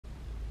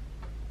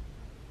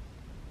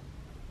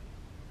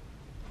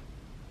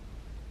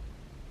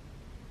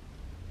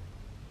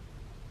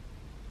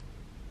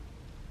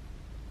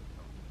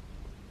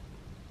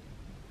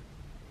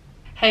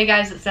Hey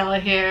guys, it's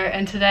Nela here,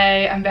 and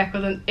today I'm back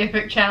with an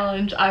epic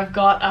challenge. I've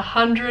got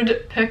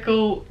 100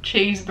 pickle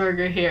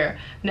cheeseburger here.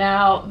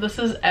 Now, this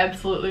is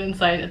absolutely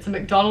insane. It's a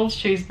McDonald's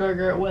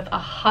cheeseburger with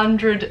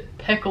 100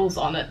 pickles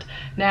on it.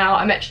 Now,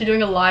 I'm actually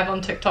doing a live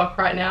on TikTok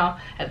right now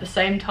at the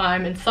same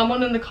time, and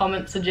someone in the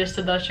comments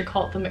suggested that I should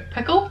call it the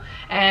McPickle,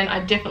 and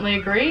I definitely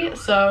agree.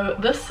 So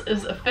this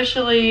is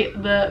officially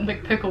the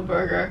McPickle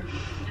burger.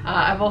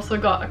 I've also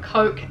got a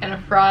Coke and a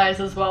fries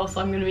as well, so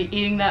I'm going to be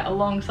eating that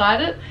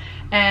alongside it.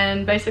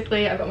 And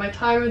basically I've got my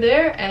timer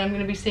there and I'm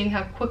going to be seeing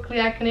how quickly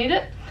I can eat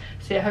it.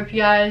 So yeah, I hope you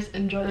guys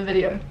enjoy the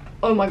video.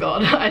 Oh my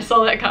god, I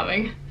saw that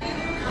coming.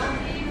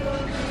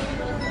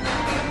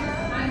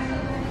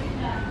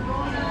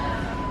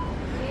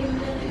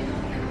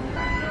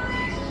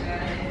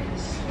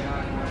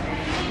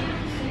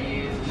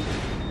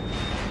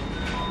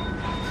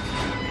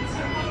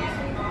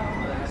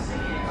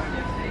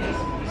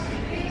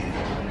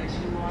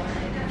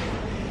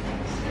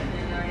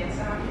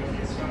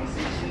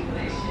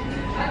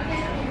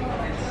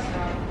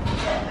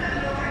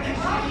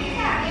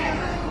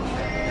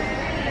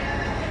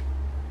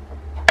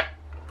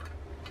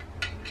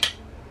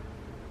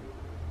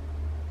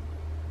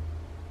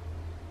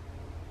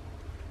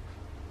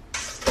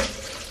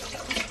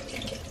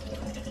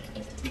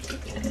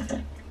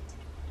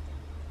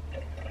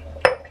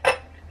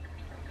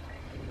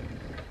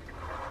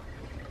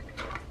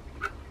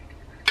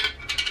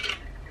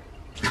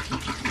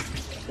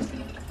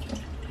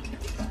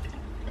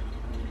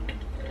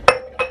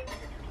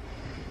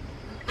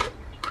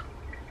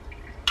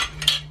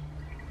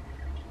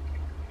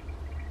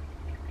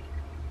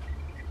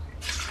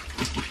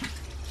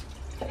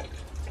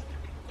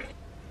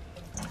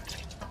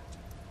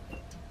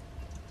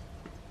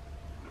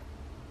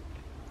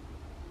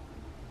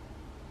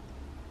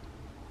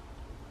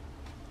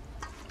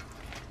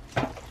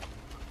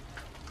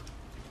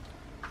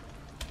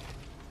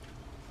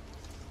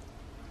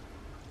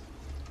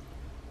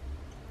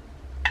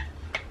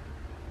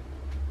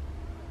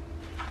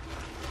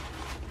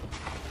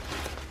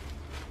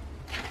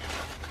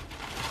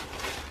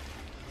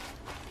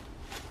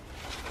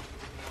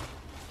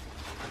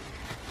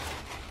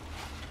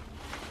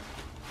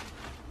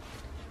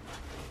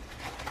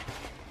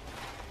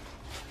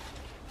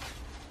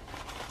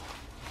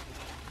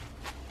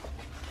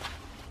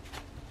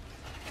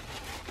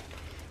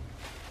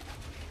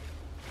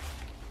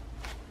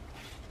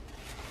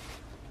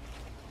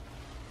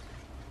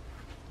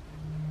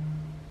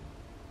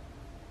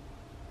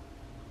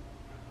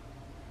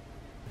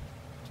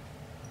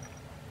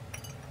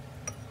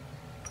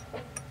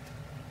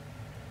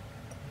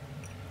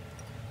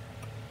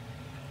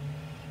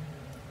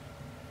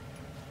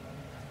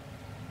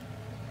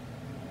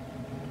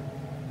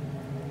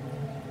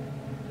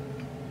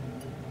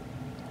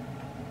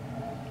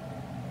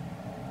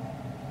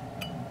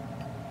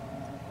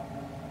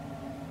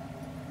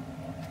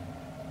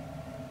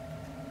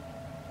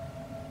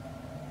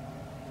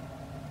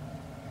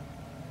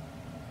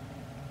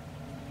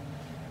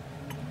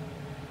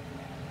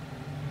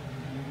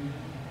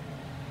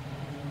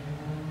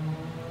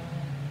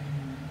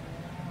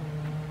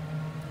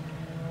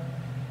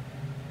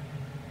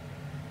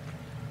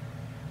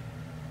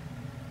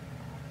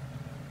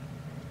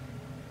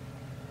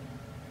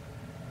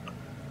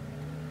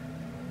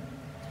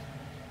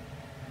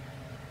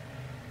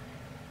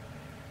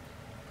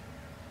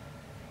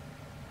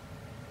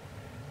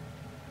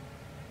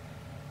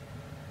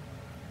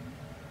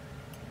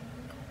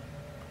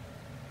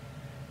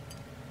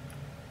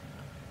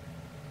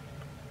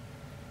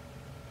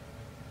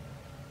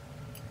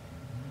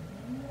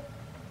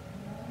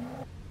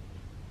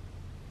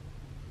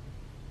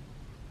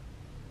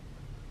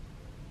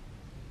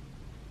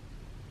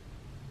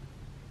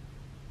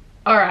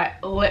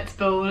 Alright, let's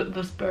build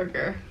this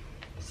burger.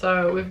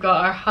 So we've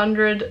got our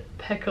 100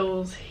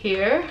 pickles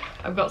here.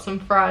 I've got some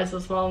fries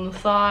as well on the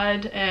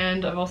side,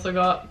 and I've also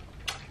got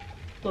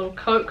a little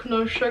Coke,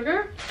 no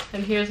sugar.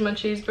 And here's my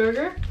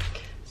cheeseburger.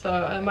 So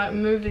I might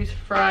move these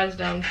fries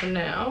down for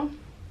now.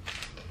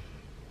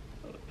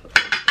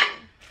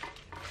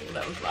 Oh,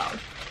 that was loud.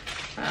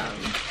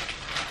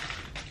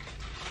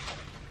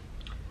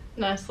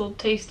 Nice little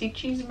tasty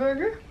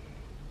cheeseburger.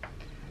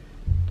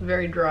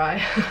 Very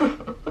dry.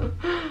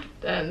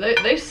 Damn,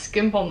 they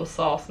skimp on the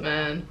sauce,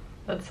 man.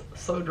 That's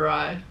so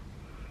dry.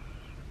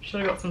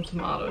 Should have got some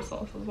tomato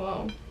sauce as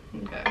well.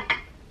 Okay.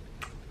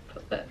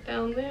 Put that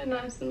down there,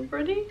 nice and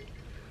pretty.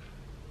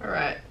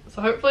 Alright,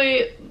 so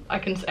hopefully I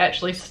can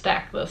actually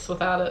stack this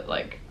without it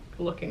like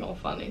looking all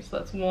funny. So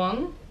that's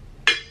 1,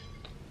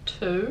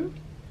 2,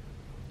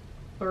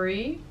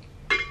 3,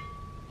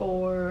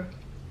 4,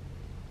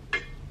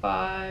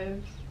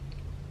 5,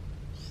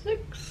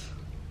 6,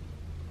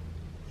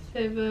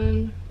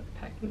 7,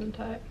 pack them in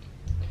tight,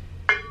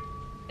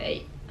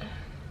 8,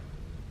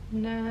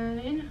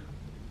 9,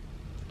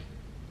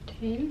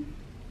 10,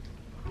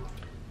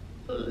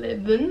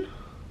 11,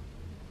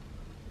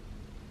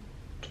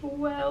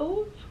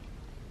 12,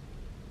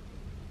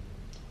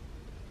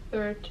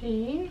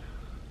 13,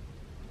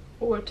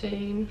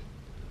 14,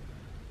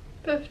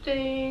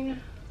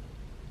 15,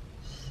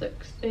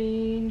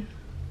 16,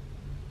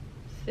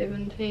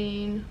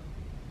 17,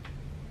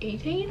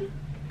 18,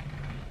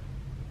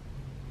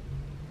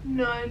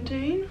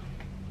 19,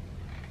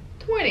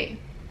 20,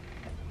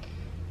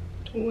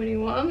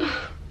 21.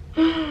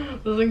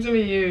 This thing's gonna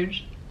be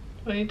huge.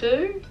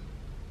 22,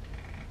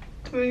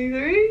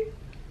 23,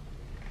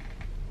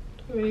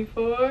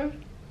 24,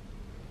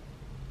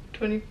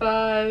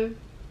 25,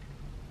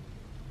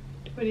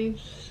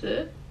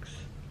 26,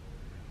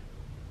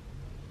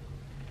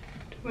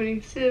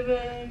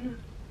 27,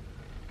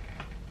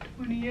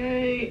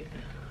 28,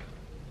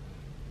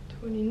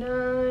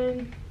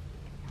 29,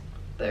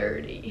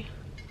 30,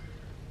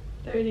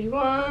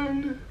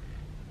 31,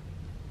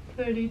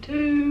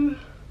 32,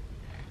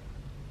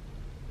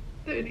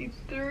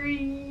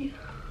 33,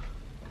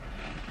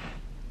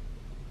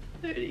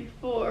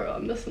 34, oh,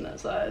 I'm missing that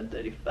side,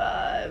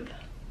 35,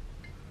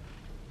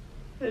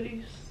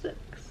 36,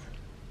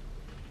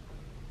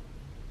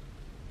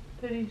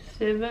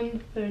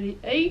 37,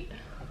 38,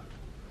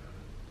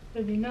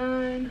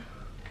 39,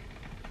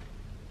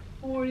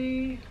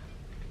 40,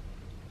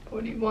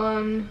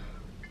 41,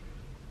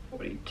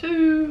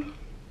 42,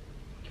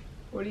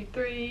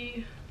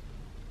 43,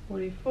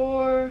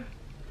 44,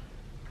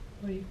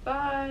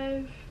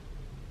 45,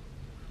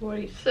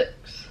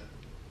 46,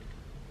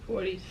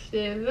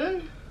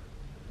 47,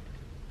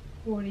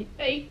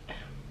 48,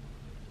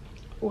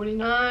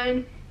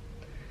 49,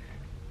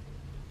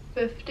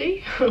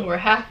 50, we're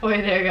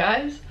halfway there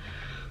guys,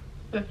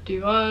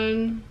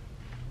 51,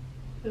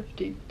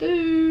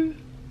 52,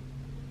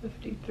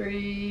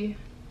 53,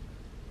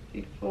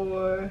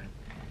 54,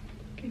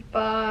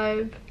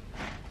 55,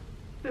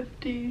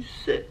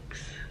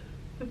 56,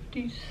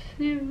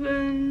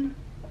 57,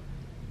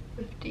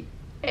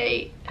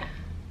 58,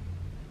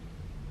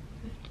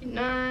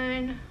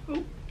 59,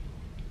 oh,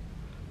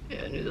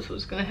 yeah, I knew this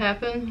was gonna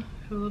happen,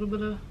 a little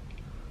bit of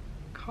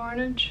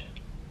carnage,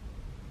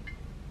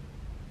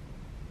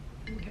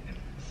 okay,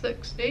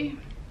 60,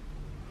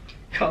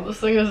 God, this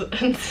thing is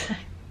insane,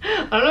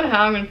 I don't know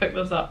how I'm gonna pick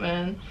this up,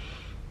 man,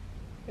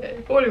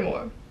 okay, 40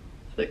 more,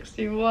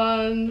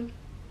 61,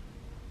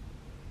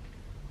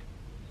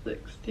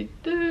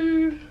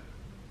 62,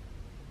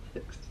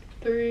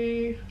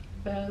 63,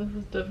 man, this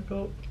is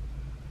difficult.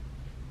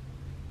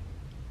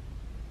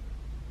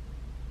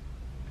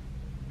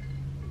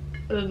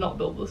 I did not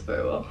build this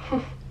very well.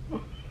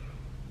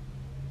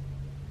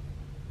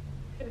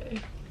 Okay.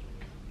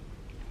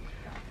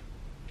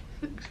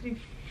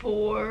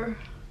 64,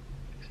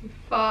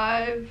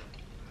 65,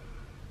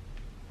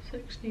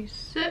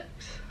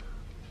 66,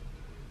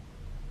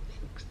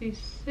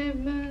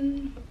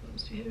 67, oh,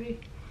 that's too heavy.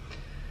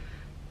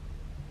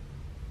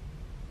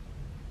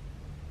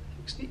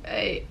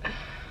 68,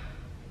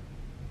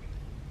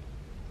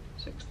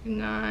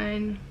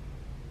 69,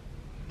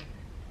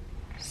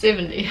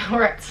 70,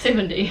 we're at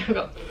 70, we've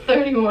got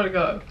 30 more to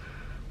go.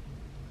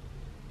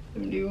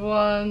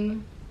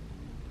 71,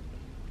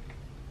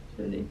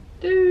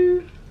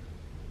 72,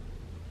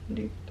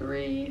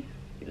 73,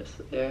 get us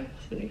there,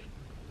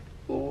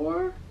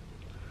 74,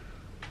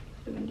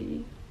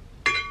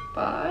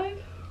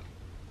 75,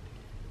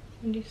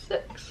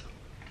 76,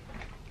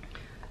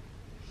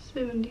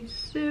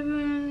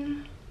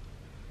 77,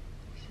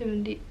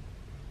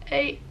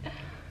 78,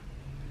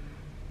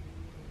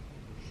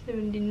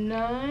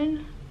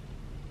 79,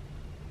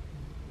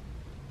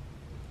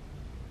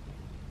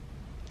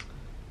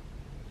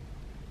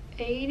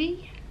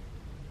 80,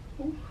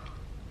 ooh,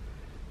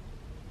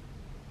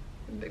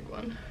 a big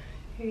one,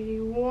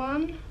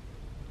 81,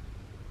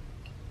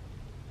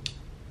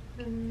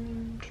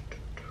 and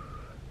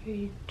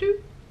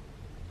 82.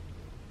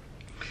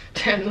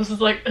 Damn, this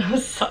is like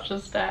such a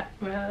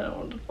stack, man, I don't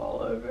want to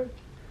fall over.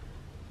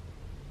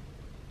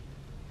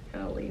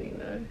 Kind of leaning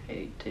though,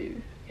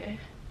 82, okay.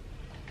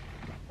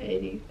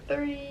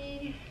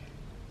 83,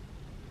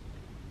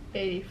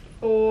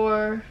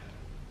 84,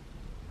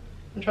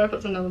 I'm trying to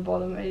put some on the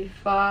bottom,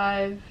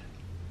 85,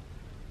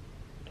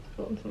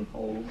 fill in some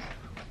holes,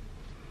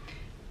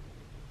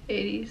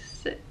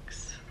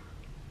 86,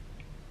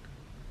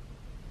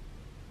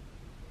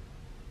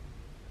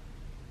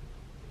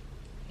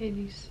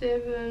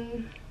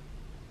 87,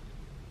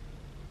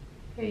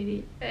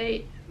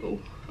 88, oh,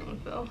 that one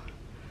fell,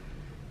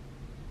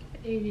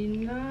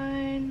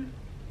 89,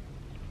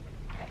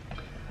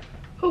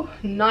 oh,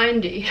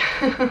 90,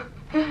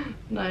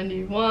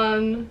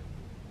 91,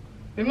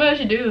 we might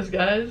actually do this,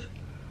 guys.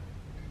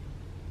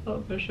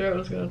 Thought for sure it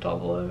was gonna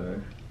topple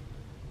over.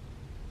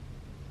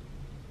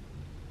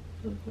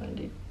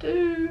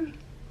 92,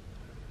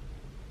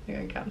 I think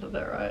I counted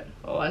that right.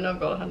 Oh, I know I've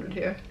got 100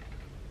 here.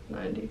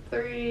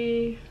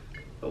 93,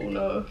 oh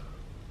no,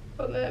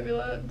 got an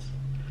ambulance.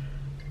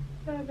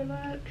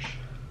 Avalanche.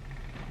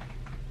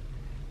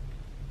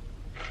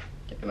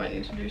 I might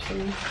need to do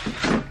some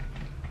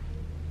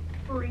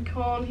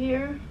recon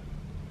here.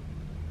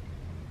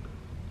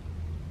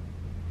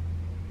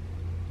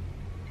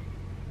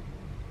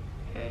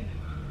 Okay.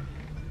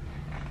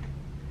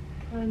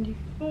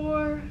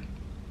 94,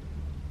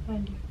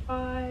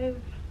 95.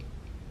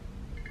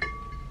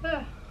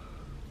 Ah.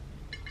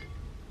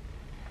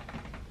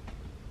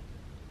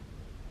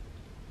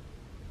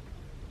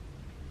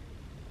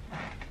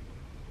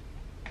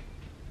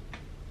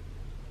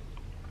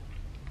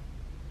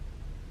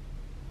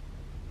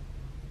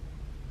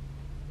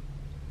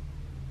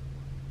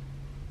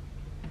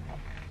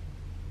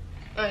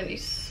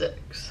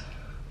 $96,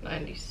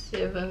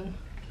 $97,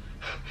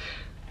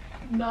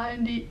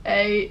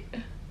 $98,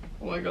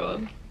 oh my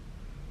god,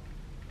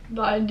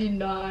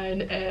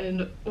 $99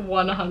 and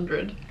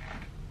 $100.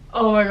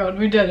 Oh my god,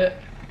 we did it.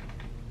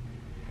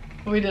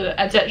 We did it.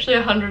 It's actually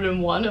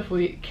 $101 if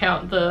we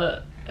count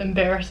the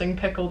embarrassing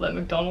pickle that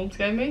McDonald's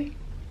gave me.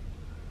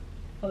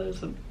 Oh,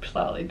 there's a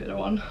slightly better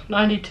one.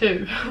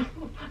 92. I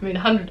mean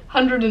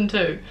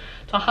 102.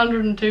 It's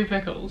 102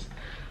 pickles.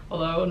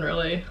 Although I wouldn't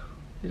really,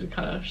 these are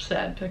kind of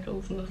sad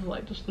pickles and this is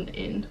like just an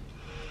end.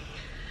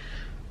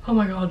 Oh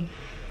my god.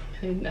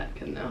 I need a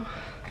napkin now.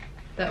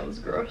 That was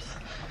gross.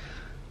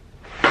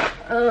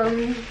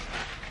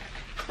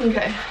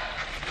 Okay.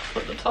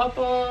 Put the top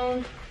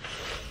on.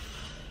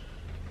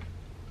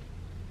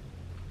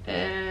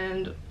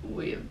 And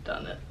we have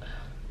done it.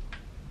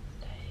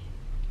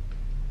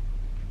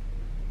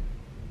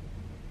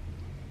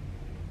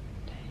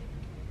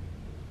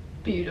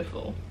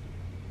 Beautiful.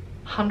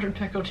 100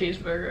 pickle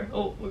cheeseburger.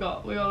 Oh, we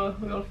got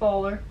a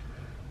folder.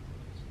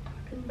 Tuck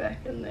it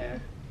back in there.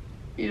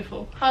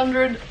 Beautiful.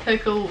 100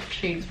 pickle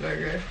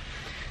cheeseburger.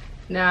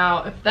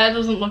 Now, if that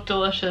doesn't look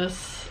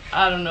delicious,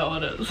 I don't know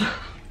what is.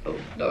 Oh,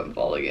 don't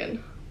fall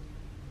again.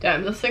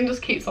 Damn, this thing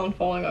just keeps on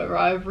falling over.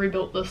 I've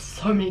rebuilt this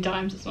so many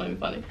times, it's not even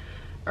funny.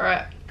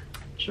 Alright,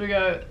 should we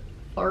go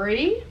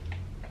 3,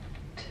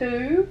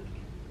 2,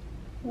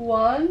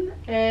 1,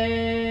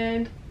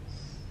 and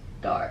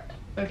start.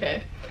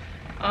 Okay,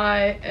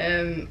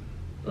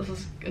 this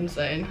is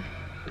insane.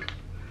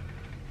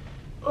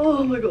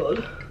 Oh my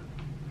god.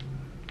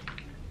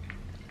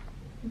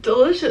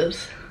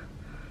 Delicious.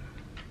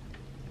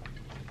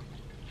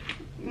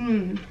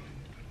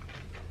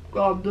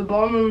 God, the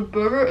bottom of the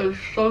burger is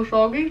so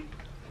soggy.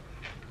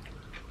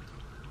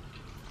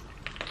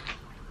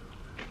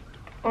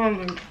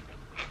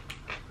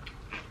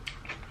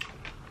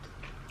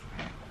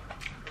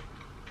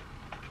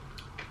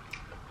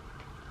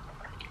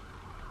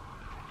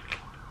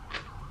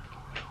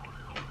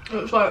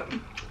 It's like,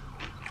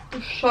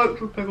 it's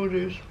soaked with pickle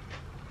juice.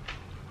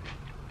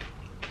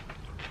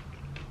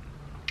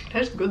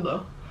 Tastes good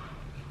though.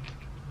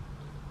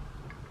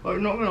 Like,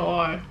 not gonna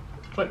lie,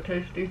 it's like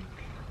tasty.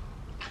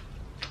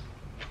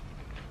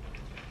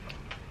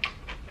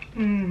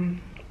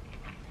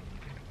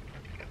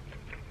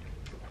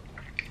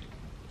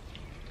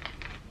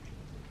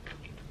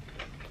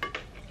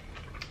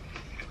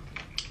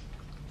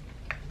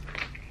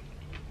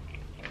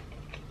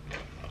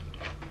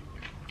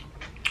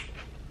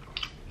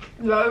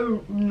 That is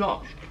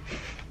nuts.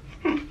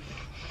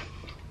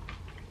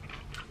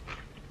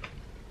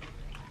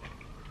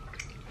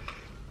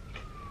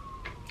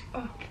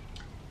 Oh.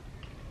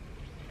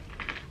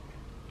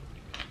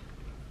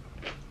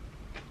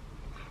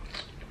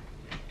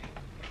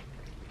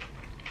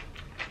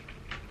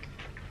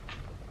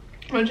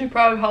 I'm actually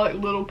proud of how like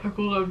little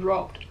pickles I've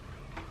dropped.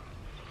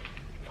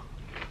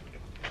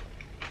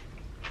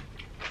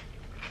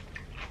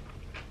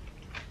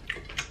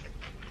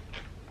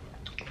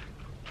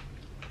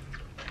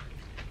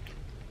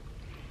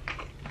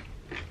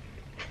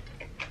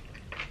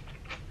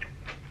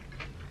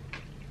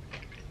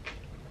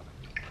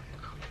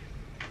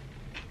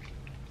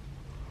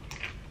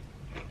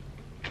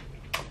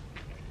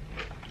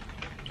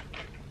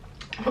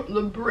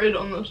 The bread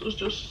on this is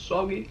just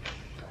soggy.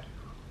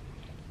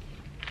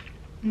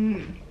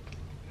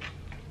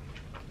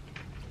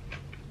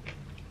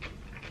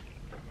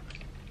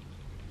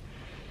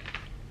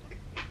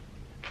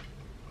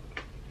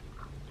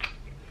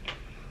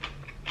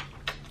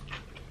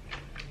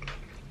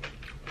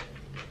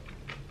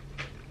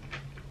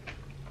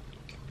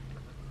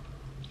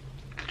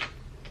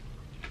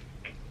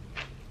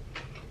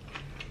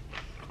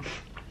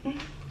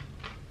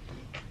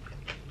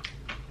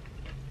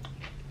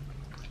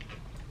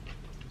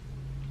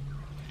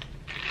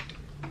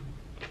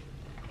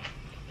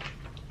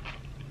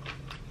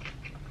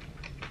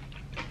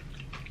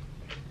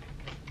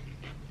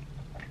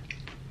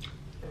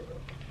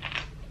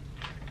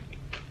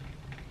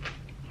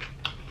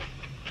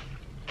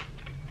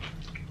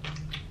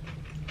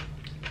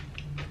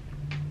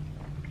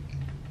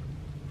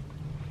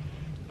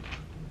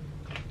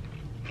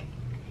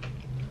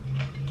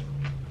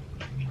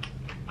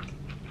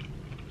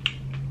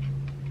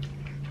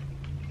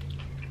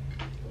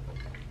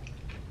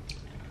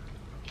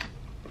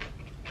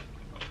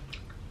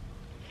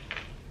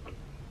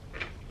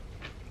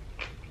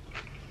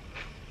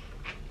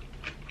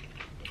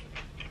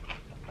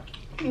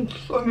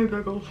 So many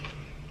pickles.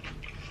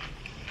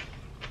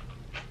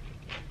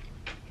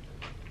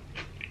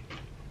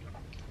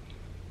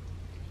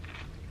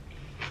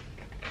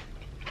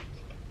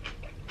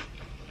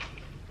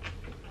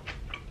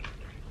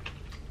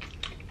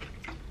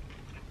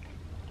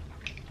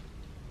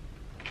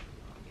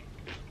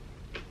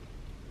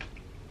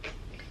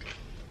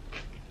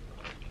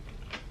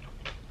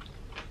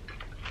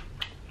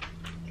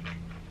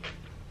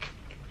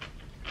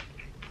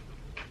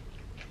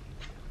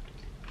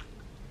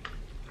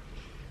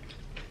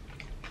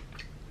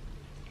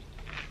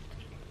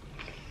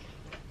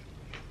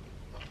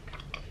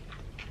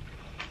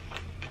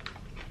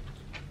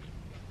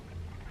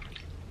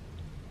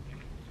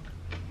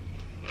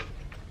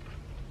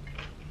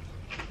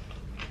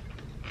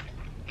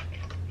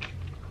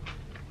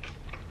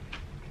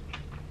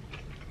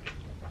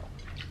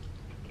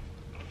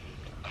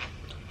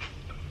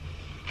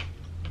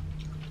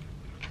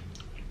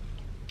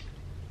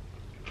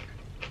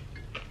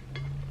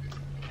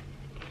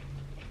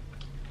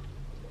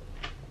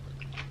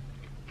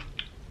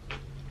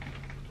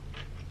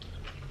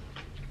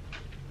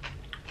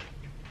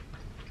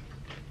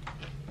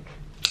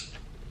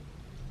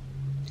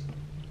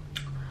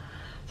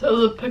 So it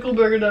was a pickle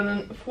burger done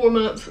in 4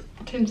 minutes,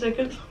 10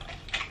 seconds.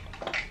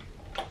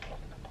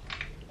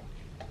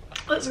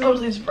 Let's go to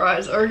these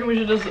fries. I reckon we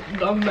should just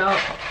dump them out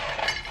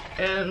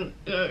and,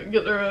 you know,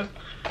 get the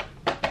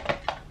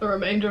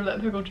remainder of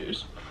that pickle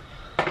juice.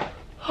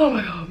 Oh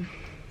my god.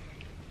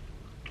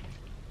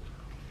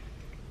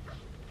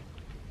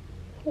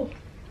 Oh,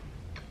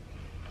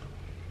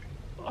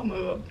 oh my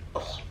god.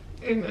 Oh,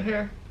 in my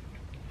hair.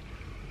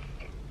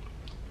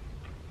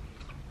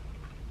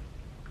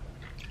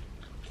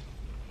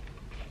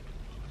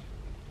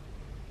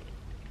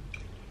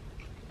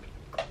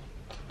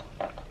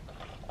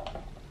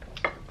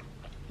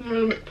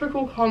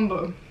 Pickle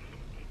combo.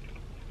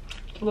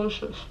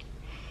 Delicious.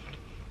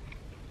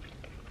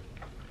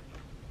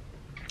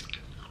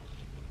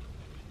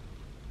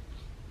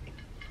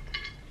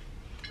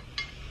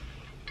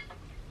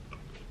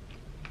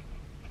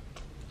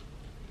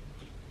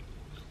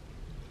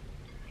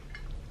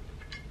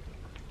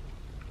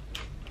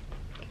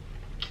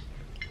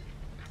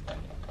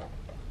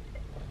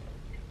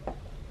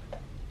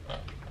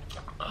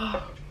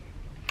 Oh.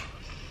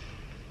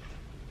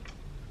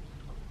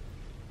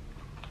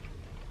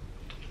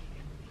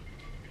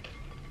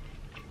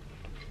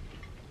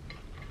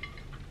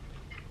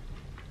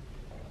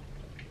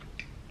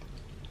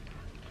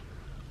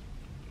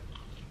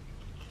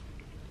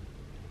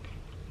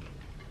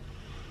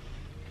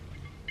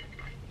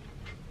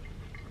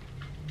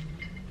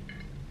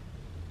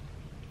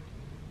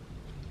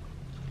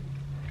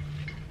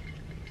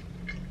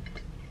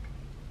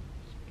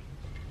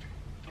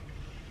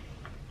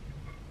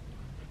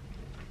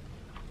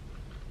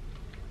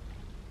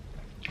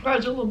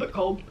 Fries are a little bit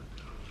cold.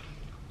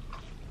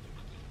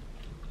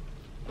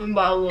 And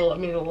by a little, I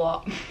mean a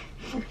lot.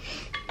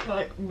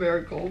 Like,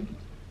 very cold.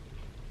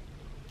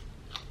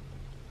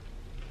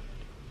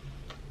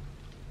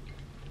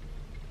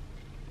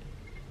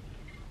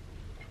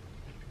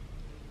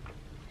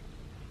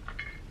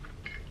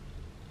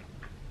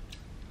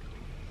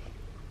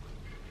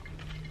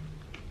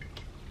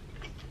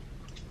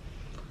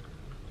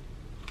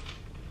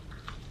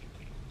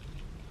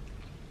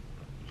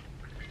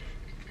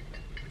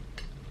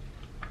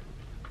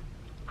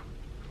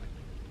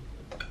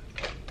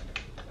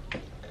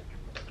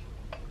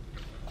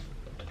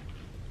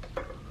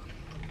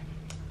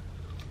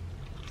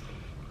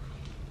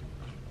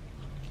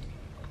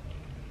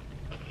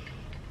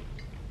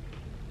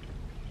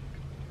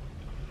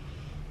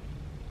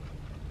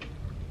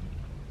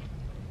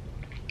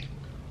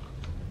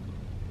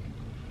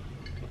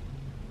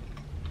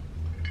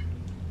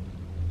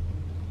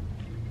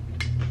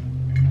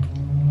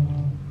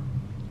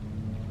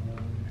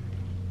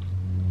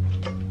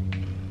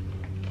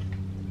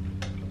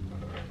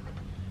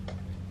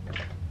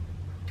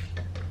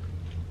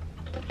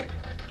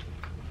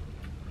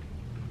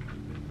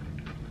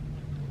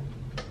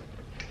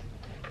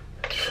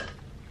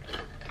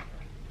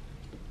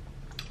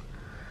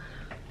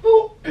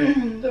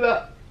 It's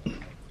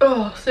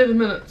about 7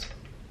 minutes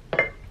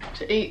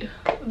to eat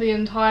the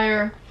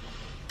entire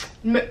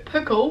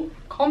pickle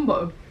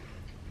combo.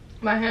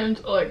 My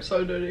hands are like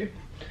so dirty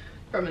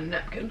from a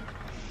napkin.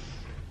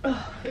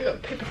 Oh, I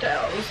got paper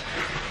towels.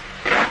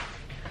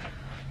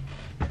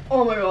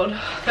 Oh my god,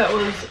 that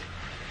was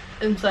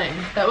insane.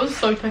 That was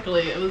so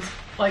pickly. It was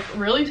like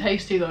really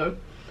tasty though.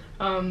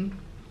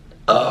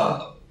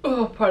 Oh,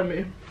 pardon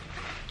me.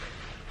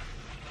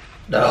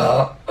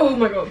 Oh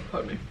my god,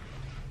 pardon me.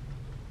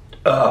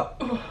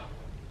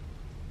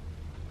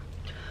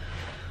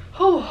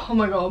 Oh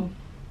my god,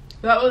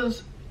 that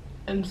was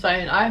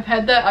insane. I've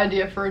had that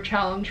idea for a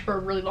challenge for a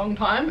really long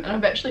time, and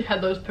I've actually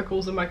had those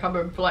pickles in my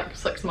cupboard for like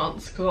 6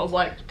 months because I was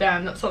like,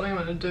 damn, that's something I'm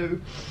gonna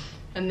do,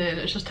 and then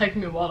it's just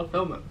taking me a while to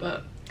film it.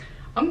 But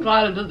I'm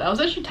glad I did that. It was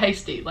actually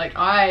tasty. Like,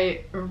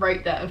 I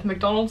rate that. If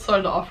McDonald's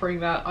started offering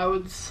that, I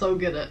would so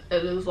get it.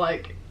 It is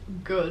like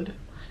good,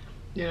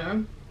 you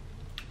know.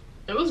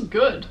 It was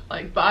good,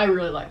 like, but I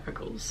really like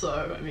pickles,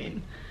 so I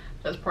mean,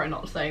 that's probably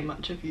not saying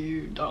much if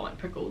you don't like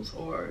pickles,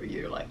 or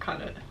you're like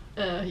kind of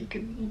you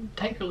can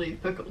take or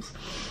leave pickles.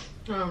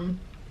 But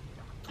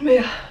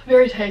yeah,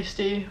 very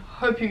tasty.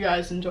 Hope you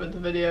guys enjoyed the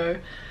video.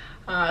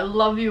 I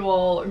love you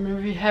all. Remember,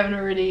 if you haven't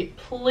already,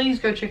 please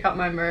go check out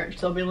my merch.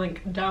 There'll be a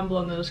link down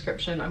below in the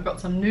description. I've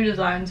got some new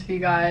designs for you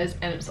guys,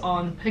 and it's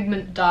on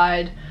pigment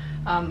dyed.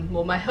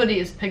 Well, my hoodie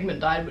is pigment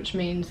dyed, which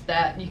means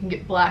that you can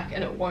get black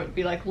and it won't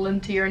be like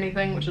linty or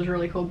anything, which is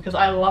really cool because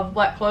I love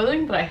black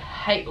clothing, but I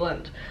hate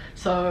lint.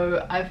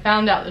 So I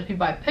found out that if you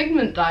buy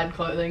pigment dyed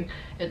clothing,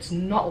 it's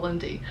not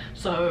linty.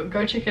 So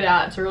go check it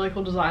out. It's a really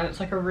cool design. It's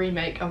like a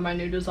remake of my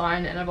new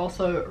design, and I've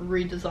also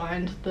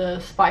redesigned the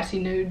spicy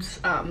nudes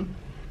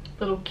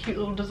cute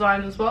little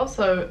design as well,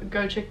 so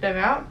go check them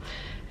out.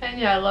 And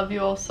yeah, I love you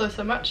all so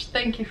much.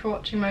 Thank you for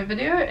watching my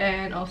video,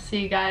 and I'll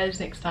see you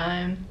guys next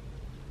time.